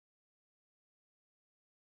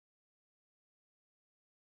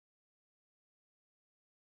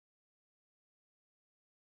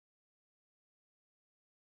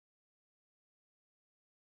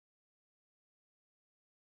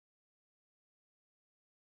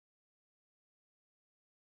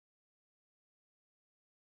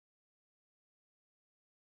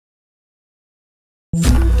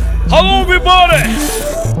Hello everybody,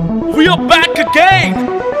 we are back again.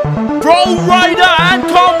 Bro, Rida and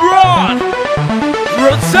Kamran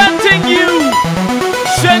presenting you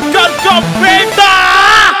Shankar Kapeta.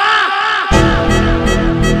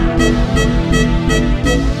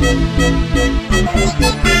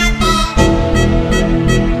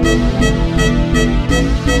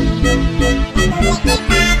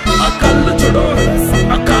 Akal chudo,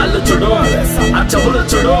 akal chudo, achawul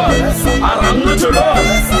chudo, arang chudo,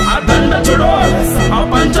 adanda chudo,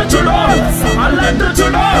 apancha chudo, aladdu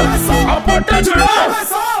chudo, apotta chudo.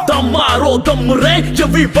 Damaro damre,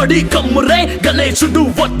 everybody come re. Ganesh do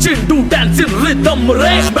vachindu dancing rhythm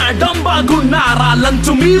re. Madam bagunnara, lunch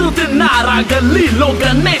meeru tinnara. Gallilo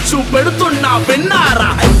Ganesh pedutunna vinnara.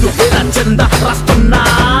 Aidu vela chanda rastunna,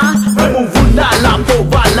 memu undala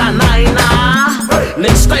povala naina.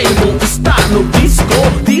 Next time istanu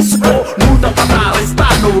disco nuda patara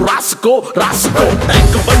istanu rasko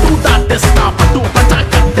tank bandu dattesta patu pacha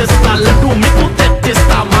kattesta laddu miku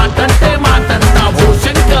tettista matante matanta wo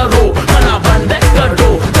shankaro mana bandekado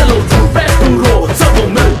chalo chupeturo sabo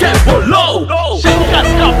milke bolo shankar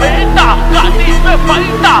ka beta gaadi pe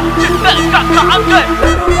baita chittal ka kaange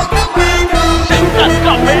shankar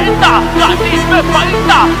ka beta gaadi pe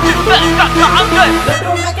baita chittal ka kaange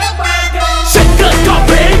Shankar ka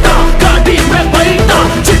beta gaadi mein baita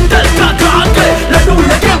chittal ka kaange laddu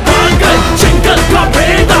lage baange Shankar ka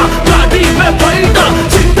beta gaadi mein baita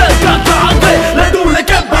chittal ka kaange laddu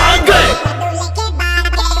lage baange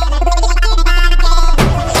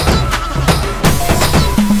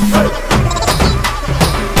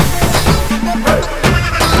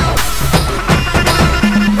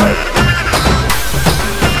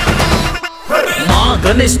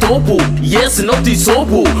Ganesh topu, yes no the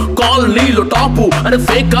sopu. Call Nilo topu, and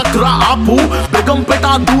fake akra apu. Begum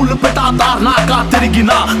peta, dool peta, tarna ka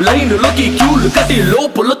tirigina. Line loki cool, kati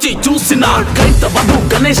lopu lochi chusina. Kaita badu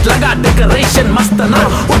Ganesh laga decoration mastana.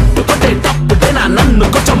 Uttu kote tappu tena nannu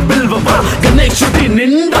kocham bilvava. Ganesh shuti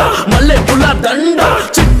ninda, malle pula danda.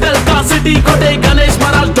 Chittal ka city kote Ganesh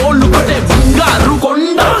maral tolu kote bangaru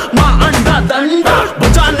konda. Ma anda danda,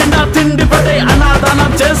 bhujan ninda tindi pade anadana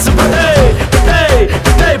chesi pade.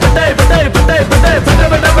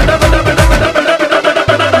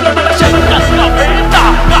 Shankar ka beta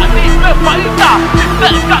gaadi mein baita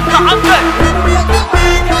chittal ka kaange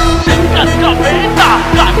Shankar ka beta gaadi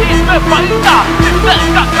mein baita chittal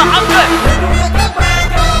ka kaange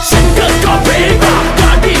Shankar ka beta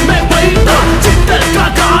gaadi mein baita chittal ka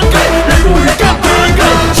kaange laddu lage baange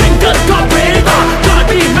Shankar ka beta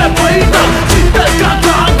gaadi mein baita chittal ka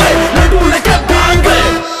kaange laddu lage baange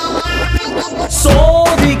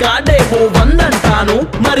Sodi gaademo vandantanu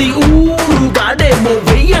mari ఊరు గాడేమో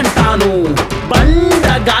వెయ్యంటాను బండ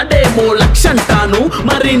గాడేమో లక్షంటాను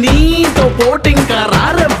మరి నీతో పోటింక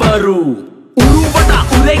రారెవ్వరు ఉరువట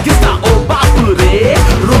ఉరేగిస్తా ఓ బాపురే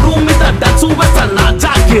road మీద dance వేసన్నా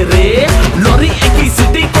జాగిరే lorry ఎక్కి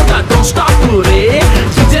city కొట్ట don't stop ray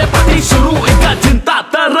DJ party షురు ఇంకా చింతా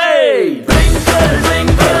తరే twinkle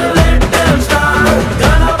twinkle little star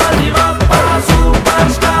Ganapati Bappa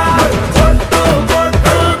super star కొట్టు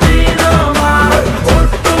కొట్టు దీనమా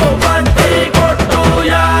కొట్టు బంటి కొట్టు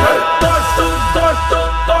యా కొట్టు కొట్టు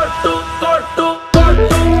కొట్టు కొట్టు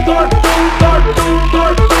కొట్టు కొట్టు కొట్టు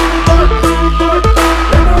కొట్టు కొట్టు కొట్టు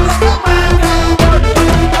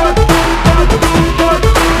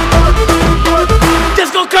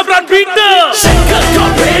Just go Kamran beat Shankar ka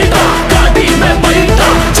beta gaadi mein baita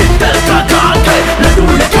chittal ka kaange laddu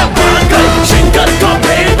lage baange Shankar ka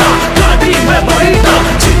beta gaadi mein baita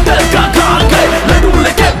chittal ka kaange laddu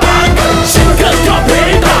lage baange Shankar ka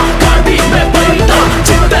beta gaadi mein baita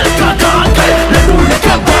chittal ka kaange laddu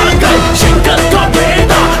lage baange Shankar ka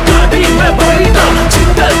beta gaadi mein baita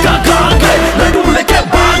chittal ka kaange laddu lage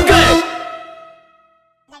baange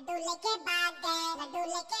laddu lage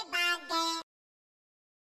baange